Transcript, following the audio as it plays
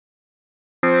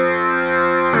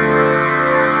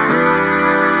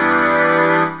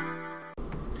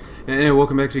And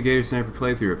welcome back to Gator Sniper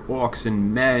playthrough of Orcs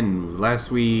and Men. Last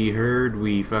we heard,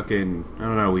 we fucking, I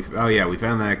don't know, we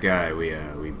found that guy.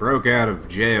 We broke out of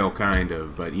jail, kind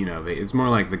of, but you know, it's more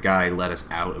like the guy let us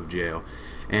out of jail.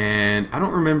 And I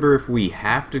don't remember if we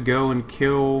have to go and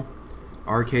kill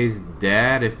RK's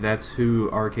dad, if that's who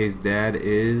RK's dad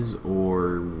is,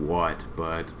 or what,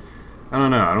 but I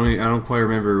don't know. I don't quite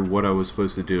remember what I was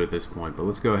supposed to do at this point, but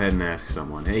let's go ahead and ask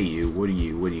someone. Hey, you, what do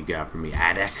you got for me?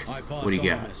 Adek, what do you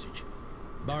got?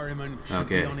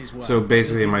 Okay, so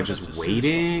basically, am I just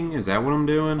waiting? Is that what I'm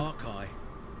doing?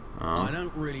 I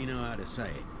don't really know how to say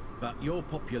it, but your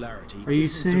popularity. Are you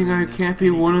saying I can't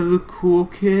be one of the cool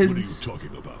kids? What are you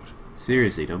talking about?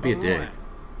 Seriously, don't be a dick.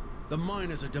 The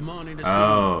miners are demanding to see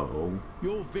Oh.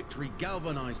 your victory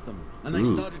galvanized them, and they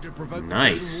started to provoke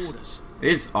nice. orders.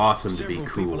 It's awesome to be Several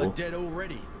cool. people are dead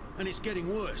already, and it's getting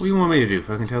worse. What do you want me to do?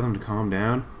 Fucking tell them to calm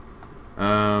down?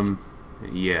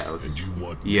 Yeah, let's... And you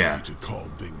want yeah. me to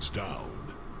calm things down?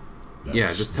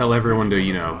 Yeah, just tell everyone to,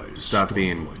 you know, stop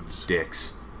being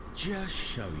dicks. Just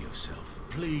show yourself,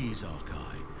 please,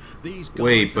 Arkai. These guys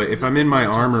Wait, but if I'm in my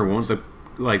armor, won't the,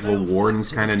 like, They'll wardens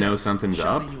fight to kind the of know death, something's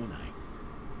up? shouting your name.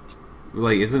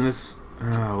 Like, isn't this...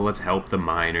 Oh, let's help the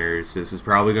miners. This is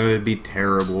probably going to be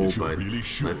terrible, If you're but really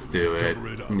sure, let's do it. cover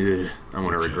it up. Ugh, I'm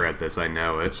going to Okay. regret this, I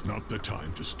know it. It's not the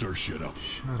time to stir shit up.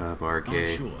 Shut up, I'm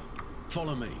RK. sure.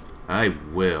 Follow me. I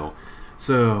will.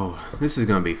 So, this is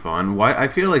going to be fun. Why? I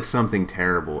feel like something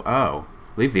terrible. Oh.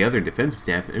 Leave the other defensive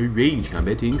staff in range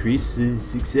combat to increase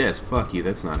success. Fuck you,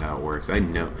 that's not how it works. I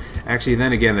know. Actually,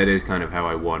 then again, that is kind of how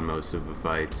I won most of the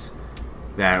fights.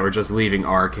 That, or just leaving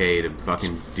RK to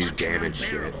fucking do damage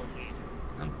shit.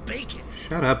 I'm baking.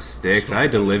 Shut up, Sticks. I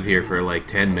had to live here for like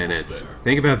 10 minutes.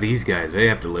 Think about these guys. They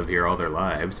have to live here all their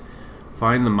lives.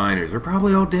 Find the miners. They're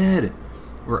probably all dead.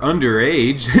 Or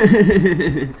underage.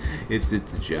 it's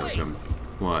a joke. Wait.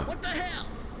 What? What the hell?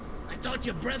 I thought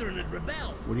your brethren had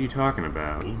rebelled. What are you talking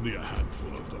about? Only a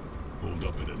handful of them, holed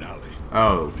up in an alley.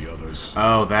 Oh. The others.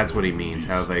 Oh, that's what he means.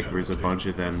 How, like, there's a bunch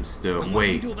of them still. And what do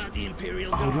we Wait. do about the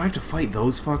Imperial Oh, Guard? do I have to fight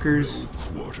those fuckers?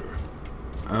 No quarter.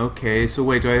 Okay, so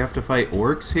wait, do I have to fight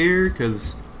orcs here?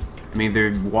 Because, I mean,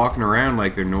 they're walking around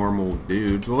like they're normal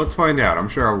dudes. Well, let's find out. I'm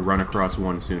sure I'll run across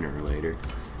one sooner or later.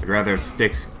 I'd rather have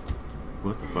Sticks...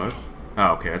 What the fuck?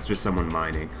 Oh, okay, that's just someone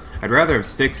mining. I'd rather have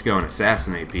Sticks go and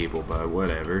assassinate people, but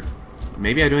whatever.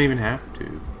 Maybe I don't even have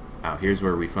to. Oh, here's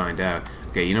where we find out.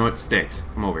 Okay, you know what? Sticks,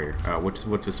 come over here. What's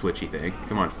the switchy thing?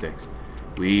 Come on, Sticks.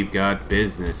 We've got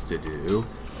business to do.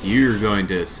 You're going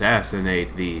to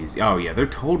assassinate these. Oh, yeah, they're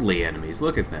totally enemies.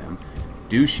 Look at them.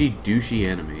 Douchey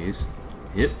enemies.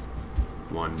 Hit.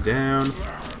 One down.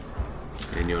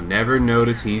 And you'll never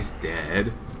notice he's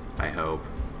dead. I hope.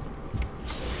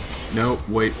 Nope,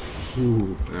 wait.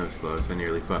 Ooh, that was close. I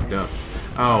nearly fucked up.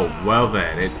 Oh, well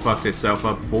then. It fucked itself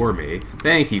up for me.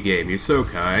 Thank you, game. You're so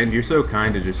kind. You're so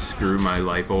kind to just screw my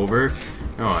life over.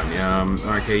 Go on,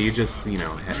 okay, you just, you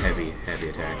know, heavy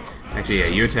attack. Actually, yeah,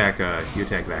 you attack that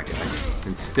guy.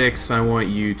 And Sticks, I want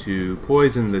you to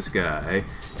poison this guy,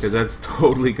 because that's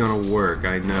totally gonna work,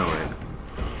 I know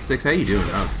it. Sticks, how you doing?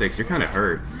 Oh, Sticks, you're kinda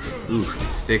hurt. Oof,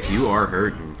 Sticks, you are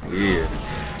hurting. Yeah.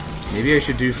 Maybe I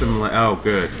should do some, oh,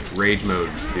 good. Rage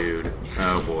mode, dude.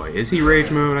 Oh, boy. Is he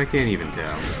rage mode? I can't even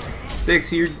tell.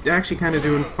 Sticks, you're actually kind of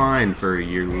doing fine for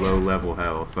your low-level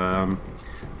health.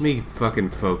 Let me fucking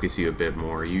focus you a bit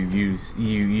more. You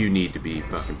need to be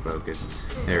fucking focused.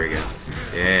 There we go.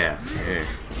 Yeah.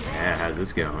 Yeah, how's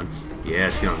this going? Yeah,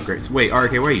 it's going great. So, wait,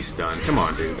 RK, why are you stunned? Come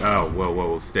on, dude. Oh,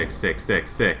 whoa. Sticks.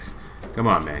 Come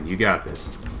on, man. You got this.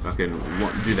 Fucking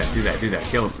do that.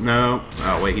 Kill him. No.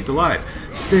 Oh, wait, he's alive.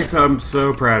 Sticks, I'm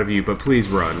so proud of you, but please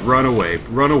run. Run away.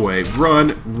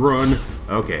 Run.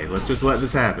 Okay, let's just let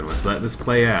this happen. Let's let this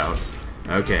play out.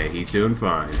 Okay, he's doing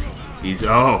fine. He's...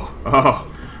 Oh,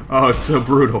 it's so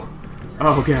brutal.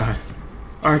 Oh, God.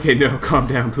 RK, no, calm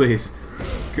down, please.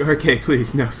 RK,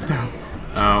 please, no, stop.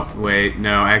 Oh, wait,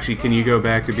 no, actually, can you go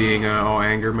back to being all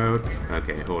anger mode?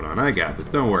 Okay, hold on, I got this,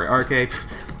 don't worry. RK,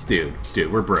 dude,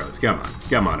 we're bros, come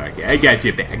on, RK, I got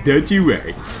you back, don't you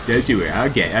worry, I'll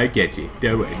get you,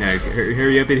 don't worry, now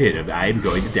hurry up and hit him, I am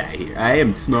going to die here, I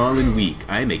am small and weak,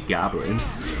 I am a goblin.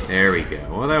 There we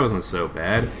go, well, that wasn't so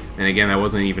bad, and again, that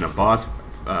wasn't even a boss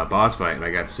fight, and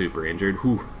I got super injured.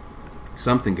 Whew.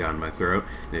 Something got in my throat,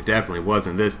 and it definitely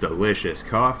wasn't this delicious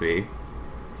coffee.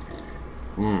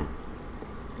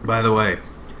 By the way,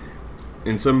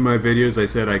 in some of my videos I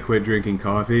said I quit drinking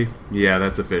coffee. Yeah,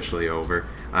 that's officially over.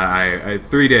 I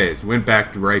 3 days, went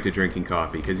back right to drinking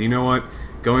coffee, because you know what?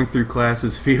 Going through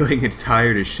classes feeling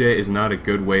tired as shit is not a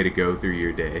good way to go through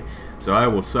your day. So I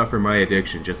will suffer my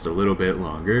addiction just a little bit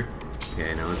longer.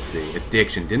 Okay, now let's see.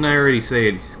 Addiction. Didn't I already say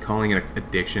it's calling it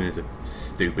addiction is a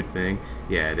stupid thing?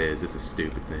 Yeah, it is. It's a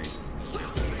stupid thing.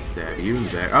 Stab you in the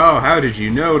back. Oh, how did you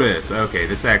notice? Okay,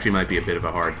 this actually might be a bit of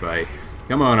a hard fight.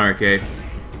 Come on, RK.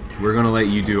 We're gonna let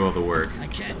you do all the work. I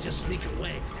can't just sneak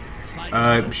away.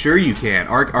 Sure you can.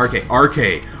 RK,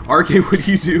 what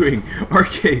are you doing?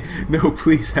 RK, no,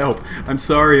 please help. I'm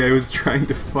sorry, I was trying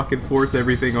to fucking force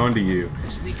everything onto you.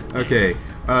 Okay,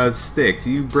 Sticks,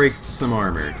 you break some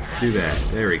armor. Do that.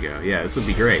 There we go. Yeah, this would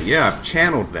be great. Yeah, I've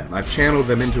channeled them. I've channeled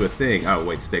them into a thing. Oh,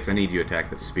 wait, Sticks, I need you to attack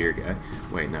the spear guy.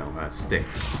 Wait, no,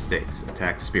 Sticks,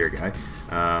 attack the spear guy.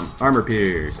 Armor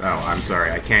pierce. Oh, I'm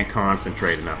sorry, I can't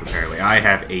concentrate enough, apparently. I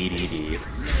have ADD.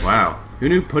 Wow. Who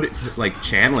knew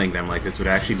channeling them like this would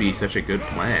actually be such a good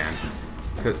plan?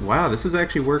 Wow, this is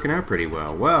actually working out pretty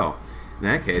well. Well, in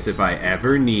that case, if I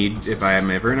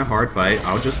am ever in a hard fight,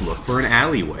 I'll just look for an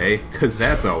alleyway, because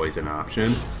that's always an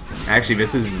option. Actually,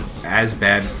 this is as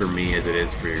bad for me as it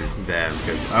is for them,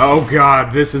 because, oh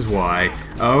god, this is why.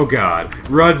 Oh god.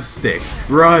 Run, Sticks.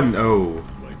 Run! Oh.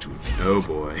 Oh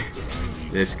boy.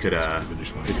 This could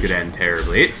end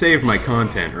terribly. It saved my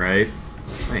content, right?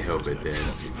 I hope it did.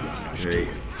 Right.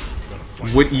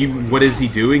 What is he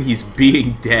doing? He's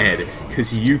being dead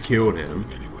because you killed him.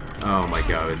 Oh my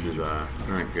god, this is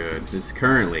not good. This is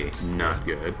currently not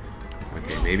good.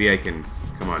 Okay, maybe I can.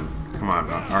 Come on,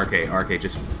 RK,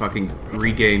 just fucking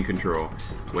regain control.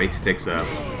 Wake Sticks up,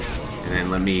 and then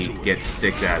let me get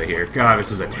Sticks out of here. God, this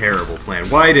was a terrible plan.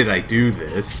 Why did I do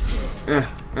this?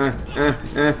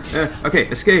 Okay,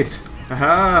 escaped.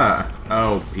 Aha!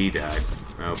 Oh, he died.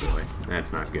 Oh boy,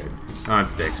 that's not good. Come on,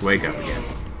 Sticks, wake up again.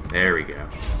 There we go.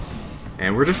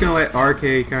 And we're just gonna let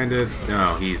RK kind of...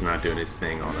 No, he's not doing his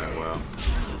thing all that well.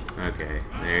 Okay,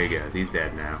 there he goes. He's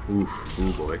dead now. Oof,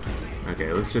 ooh boy.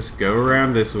 Okay, let's just go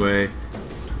around this way.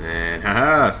 And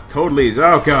haha, totally...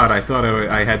 Oh god, I thought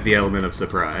I had the element of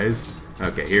surprise.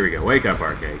 Okay, here we go. Wake up,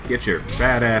 RK. Get your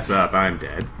fat ass up. I'm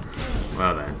dead.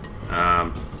 Well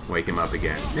then. Wake him up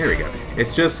again. There we go.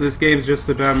 It's just, this game's just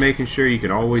about making sure you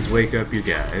can always wake up your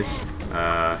guys.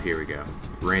 Here we go.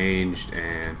 Ranged,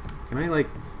 and can I, like,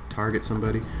 target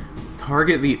somebody?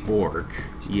 Target the orc.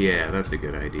 Yeah, that's a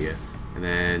good idea. And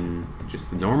then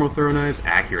just the normal throw knives.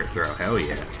 Accurate throw. Hell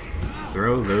yeah.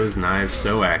 Throw those knives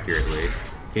so accurately.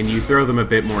 Can you throw them a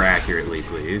bit more accurately,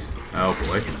 please? Oh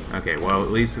boy. Okay, well, at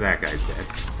least that guy's dead.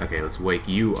 Okay, let's wake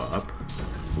you up.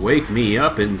 Wake me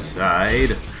up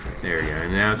inside. There we go.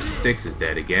 And now Sticks is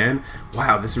dead again.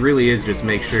 Wow, this really is just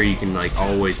make sure you can, like,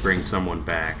 always bring someone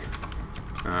back.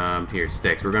 Here,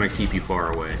 Sticks, we're gonna keep you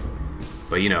far away.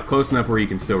 But, you know, close enough where you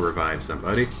can still revive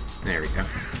somebody. There we go.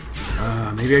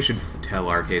 Maybe I should tell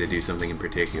RK to do something in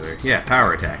particular. Yeah,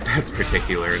 power attack. That's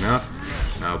particular enough.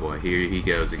 Oh boy, here he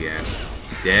goes again.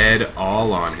 Dead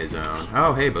all on his own.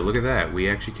 Oh, hey, but look at that. We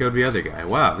actually killed the other guy.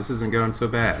 Wow, this isn't going so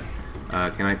bad.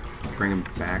 Can I bring him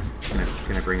back?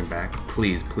 Can I bring him back?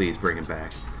 Please, please bring him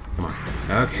back. Come on.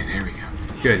 Okay, there we go.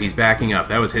 Good, he's backing up.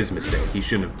 That was his mistake. He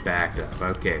shouldn't have backed up.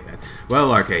 Okay, then.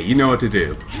 Well, RK, you know what to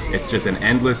do. It's just an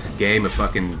endless game of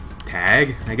fucking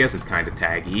tag. I guess it's kind of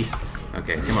taggy.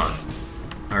 Okay, come on.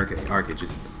 RK,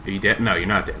 just... Are you dead? No, you're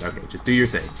not dead. Okay, just do your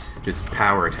thing. Just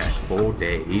power attack. Full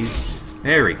days.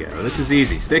 There we go. This is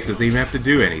easy. Sticks doesn't even have to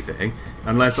do anything.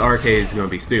 Unless RK is going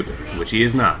to be stupid. Which he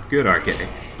is not. Good, RK.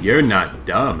 You're not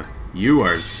dumb. You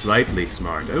are slightly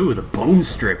smart. Oh, the Bone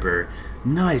Stripper.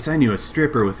 Nice, I knew a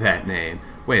stripper with that name.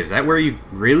 Wait, is that where you...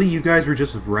 Really? You guys were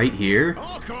just right here?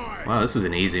 Wow, this is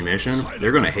an easy mission.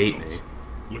 They're gonna hate me.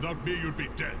 Without me, you'd be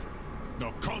dead.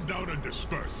 Now calm down and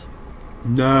disperse.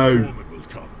 No. The foreman will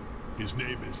come. His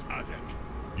name is Adek.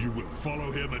 You will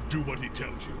follow him and do what he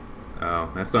tells you.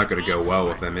 Oh, that's not gonna go well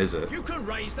with them, is it? You can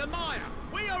raise the mire.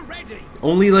 We are ready.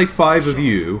 Only like 5 of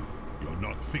you. You're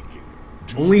not thinking.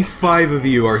 Only 5 of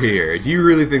you are here. Do you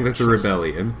really think that's a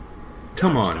rebellion?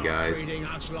 Come on, guys. Treating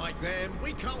us like them.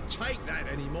 We can't take that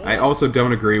anymore. I also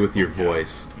don't agree with your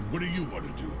voice. What do you want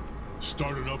to do?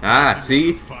 Start it up. Ah,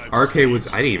 see? RK was...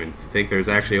 I didn't even think there was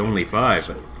actually only 5,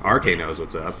 but RK knows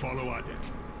what's up. Follow Adek.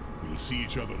 We'll see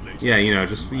each other later. Yeah, you know,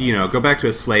 just, you know, go back to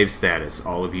a slave status,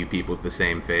 all of you people with the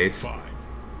same face. Fine.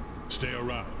 Stay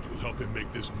around. You'll help him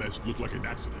make this mess look like an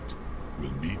accident.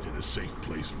 We'll meet in a safe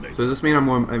place later. So does this mean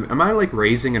am I, like,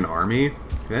 raising an army?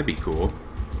 That'd be cool.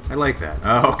 I like that.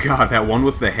 Oh god, that one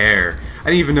with the hair. I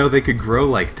didn't even know they could grow,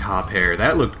 like, top hair.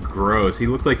 That looked gross. He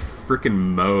looked like frickin'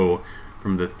 Moe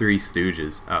from the Three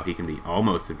Stooges. Oh, he can be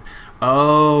almost...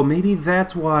 Oh, maybe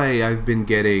that's why I've been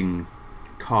getting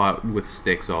caught with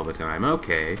Sticks all the time.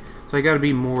 Okay, so I gotta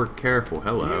be more careful.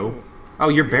 Hello. Oh,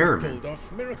 you're Bearman. Pulled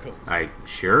off miracles.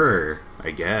 Sure.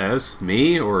 I guess.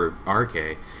 Me or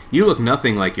RK? You look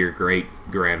nothing like your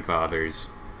great-grandfathers.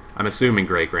 I'm assuming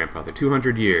great-grandfather.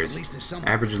 200 years. At least there's some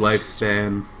Average differences.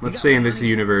 lifespan. Let's got say in any this money?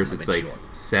 universe I'm a it's bit like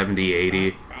short. 70,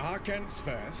 80. Arkents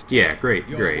first. Yeah, great,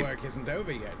 Your great. work isn't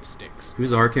over yet, Styx.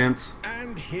 Who's Arkents?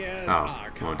 And here's Oh,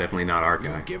 Arkai. well, definitely not our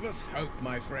You'll guy. give us hope,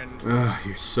 my friend. Ugh,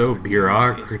 you're so Good news is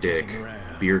bureaucratic. getting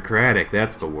rare. Bureaucratic,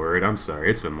 that's the word. I'm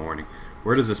sorry, it's the morning.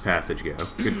 Where does this passage go?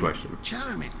 Good question.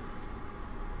 Charming.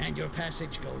 And your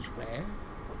passage goes where?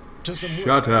 To some Shut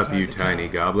woods up, outside you the tiny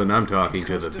town. goblin. I'm talking It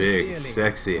to the cost us big, dearly,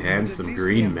 sexy, but at handsome least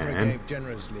green the Emperor man. gave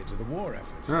generously to the war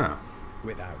effort, Ah,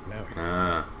 without knowing.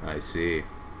 I see.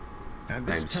 And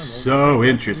this I'm tunnel so will save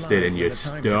interested lives in when your the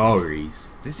time stories. comes.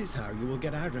 This is how you will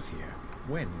get out of here,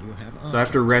 when you have So I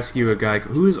have to Arkents. rescue a guy.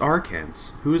 Who is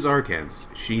Arkens? Who is Arkens?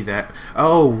 She that...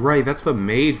 Oh, right, that's the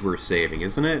mage we're saving,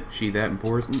 isn't it? She that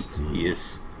important?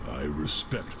 Yes. I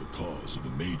respect the cause of the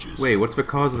mages. Wait, what's the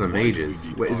cause of the But why do we mages?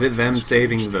 need Wait, is it them Arkens to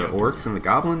saving reach the Emperor? orcs and the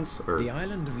goblins? Or, The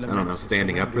island of I don't know, Laments is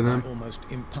standing up for surrounded them? by almost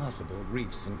impassable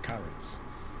reefs and currents.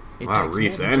 It Wow, takes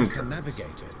reefs more than and just a currents.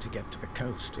 navigator to get to the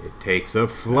coast. It takes a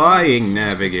flying The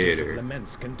Sisters of navigator.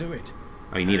 Laments can do it.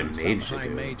 Oh, you need a And some mage to high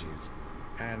do it. mages.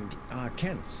 And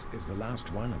Arkents is the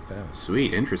last one of those.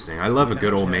 Sweet, interesting. I love a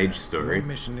good Without old her, mage story. Your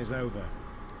mission is over.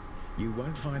 You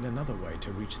won't find another way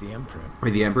to reach the Emperor.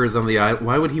 Where the Emperor's on the island.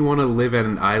 Why would he want to live at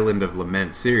an island of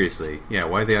lament? Seriously. Yeah,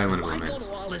 why the island of Why go laments?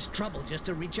 to all this trouble just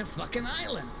to reach a fucking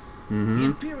island? Mm-hmm. The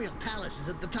Imperial Palace is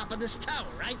at the top of this tower,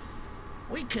 right?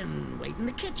 We can wait in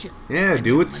the kitchen. Yeah, and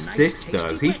do give what them a nice, Styx tasty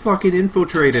does. He breakfast. fucking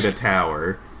infiltrated a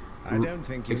tower. I don't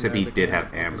think you Except know he the did kind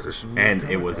have of amber. opposition And you'll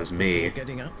it come was across as me. before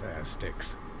getting up there,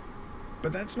 Styx.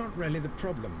 But that's not really the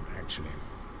problem, actually.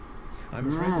 I'm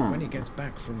afraid that when he gets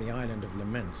back from the island of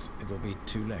Laments, it'll be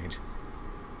too late.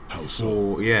 How so?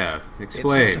 So, yeah, It's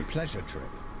explain. not a pleasure trip.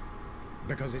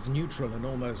 Because it's neutral and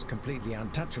almost completely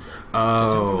untouchable. Oh,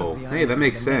 The Temple of the hey, Island that of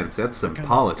makes Laments sense. That's some becomes a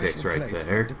politics special right place for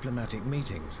there. diplomatic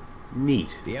meetings.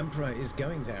 Neat. The Emperor is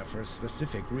going there for a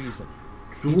specific reason.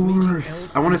 He's meeting Dwarves.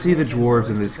 elves I want to see the and dwarves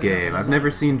in dwarves this to set up game. an I've never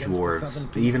alliance seen against the dwarves,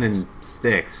 southern even in peoples.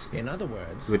 Styx. In other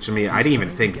words, Which, I mean, I he's didn't even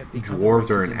trying think to get the other dwarves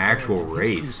are races an actual involved in his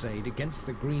race. crusade against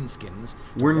the greenskins to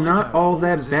We're wipe not out all that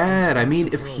resistance bad. I mean,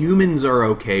 once if and for all. humans are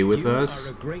okay with You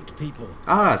us... are a great people. A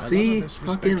Ah, lot of see? us respect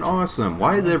Fucking you. awesome.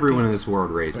 Why is I want everyone in peace. this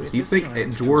world But racist? if You this think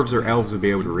alliance dwarves comes or to elves would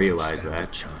be able to you won't realize stand a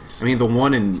that? chance. I mean, the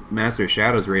one in Master of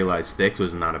Shadows realized Styx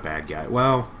was not a bad guy.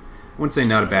 Well, I wouldn't say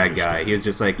not a bad guy. He was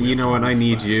just like, you know what, I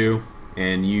need you,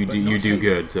 and you But do not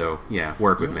good, hasty. so yeah,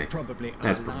 work with You're me. probably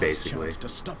That's our last basically. chance to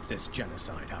stop this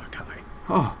genocide, Arkai.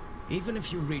 Oh, Even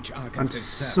if you reach Arkansas I'm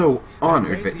itself, so then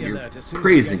honored raise that the you're alert as soon as you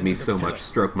praising get me into the so pillar. much.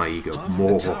 Stroke my ego Half of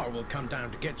more. the tower will come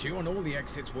down to get you, and all the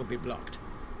exits will be blocked.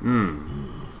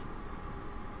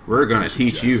 We're gonna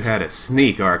teach you how to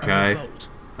sneak, A Arkai. revolt.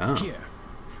 Oh. Here,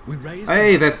 we raise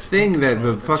Hey, the that alert thing and that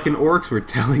control the of fucking tower, orcs were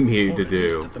telling me or to at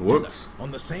least do. at the Whoops. pillar,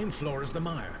 on the same floor as the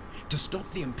mire, to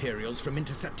stop the Imperials from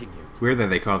intercepting you. It's weird that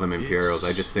they call them Imperials. I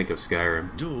It's- just think of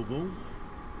Skyrim. Doable.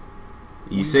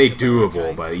 You We say make a barricade.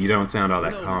 doable, but you don't sound all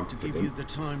that Well enough to give you confident. the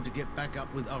time to get back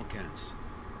up with Arkants.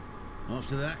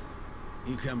 After that,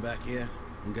 you come back here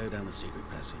and go down the secret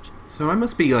passage. So I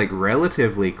must be like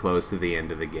relatively close to the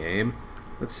end of the game.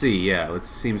 Let's see. Yeah, it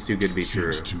seems too good to be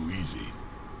true. Seems too easy.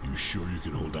 You sure you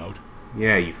can hold out?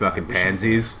 Yeah, you fucking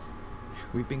pansies.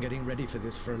 We've been getting ready for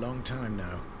this for a long time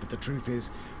now, but the truth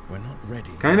is, we're not ready.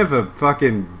 Kind of a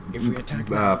fucking If we attack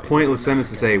now, it'll pointless be sentence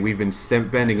to say massacre. we've been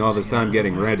spending all this time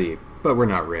getting ready, but we're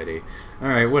not ready. All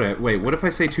right, wait. What if I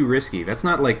say too risky? That's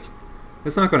not like,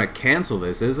 that's not going to cancel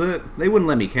this, is it? They wouldn't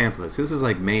let me cancel this. This is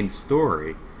like main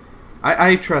story.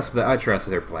 I trust that. I trust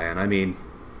their plan. I mean,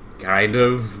 kind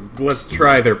of. Let's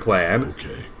try their plan.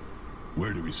 Okay.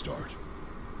 Where do we start?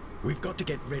 We've got to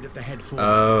get rid of the head fool.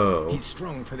 Oh. He's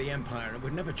strong for the Empire and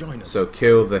would never join us. So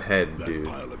kill the head That dude.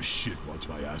 pile of shit wants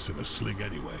my ass in a sling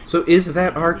anyway. So is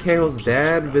that Arkale's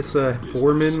dad, this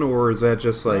foreman, or is that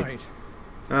just like right.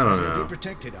 I don't You'll be know?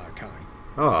 protected, Arkai.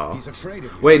 Oh, He's afraid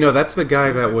of you. wait, no, that's the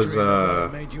guy that Your was victory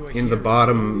alone made you a in the hero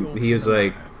bottom. to all the He orcs is in the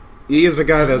like. Empire. He is the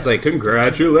guy that's like,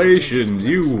 congratulations,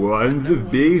 you won the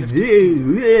big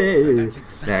thing. That's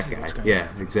exactly That guy. what's going Yeah,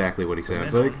 on. exactly what he From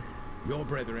sounds then like. on, your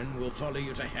brethren will follow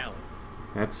you to hell.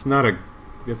 That's not a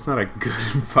good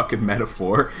fucking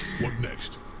metaphor. What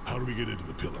next? How do we get into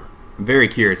the pillar? I'm very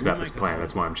curious about We'll this make a plan. hole.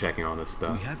 That's why I'm checking all this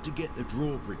stuff. We have to get the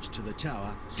drawbridge to the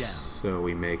tower down, So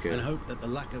we make and it. hope that the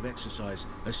lack of exercise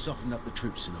has softened up the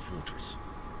troops in the fortress.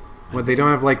 What, they don't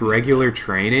have like regular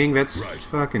training? That's Right.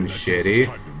 fucking And that gives us shitty.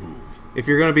 time to move. If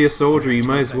you're gonna be a soldier, you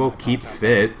might as well keep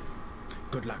fit.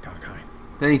 Good luck, Arkai.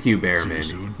 Thank you, See you Bearman.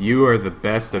 soon. You are the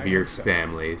best of I your hope so.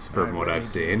 families, from I what really I've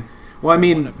seen. Well, I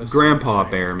mean, One of us Grandpa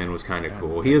failed, Bearman was kind of and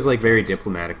cool. He was, like, very Alex.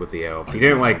 diplomatic with the elves. He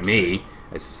didn't like me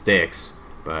as Styx,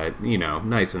 but, you know,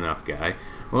 nice enough guy.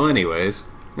 Well, anyways,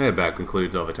 that about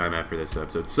concludes all the time after this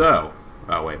episode. So,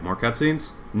 oh, wait, more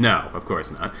cutscenes? No, of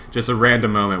course not. Just a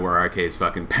random moment where RK's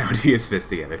fucking pounding his fist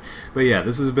together. But yeah,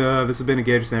 this has been a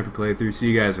Gator Snapper playthrough.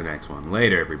 See you guys in the next one.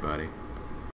 Later, everybody.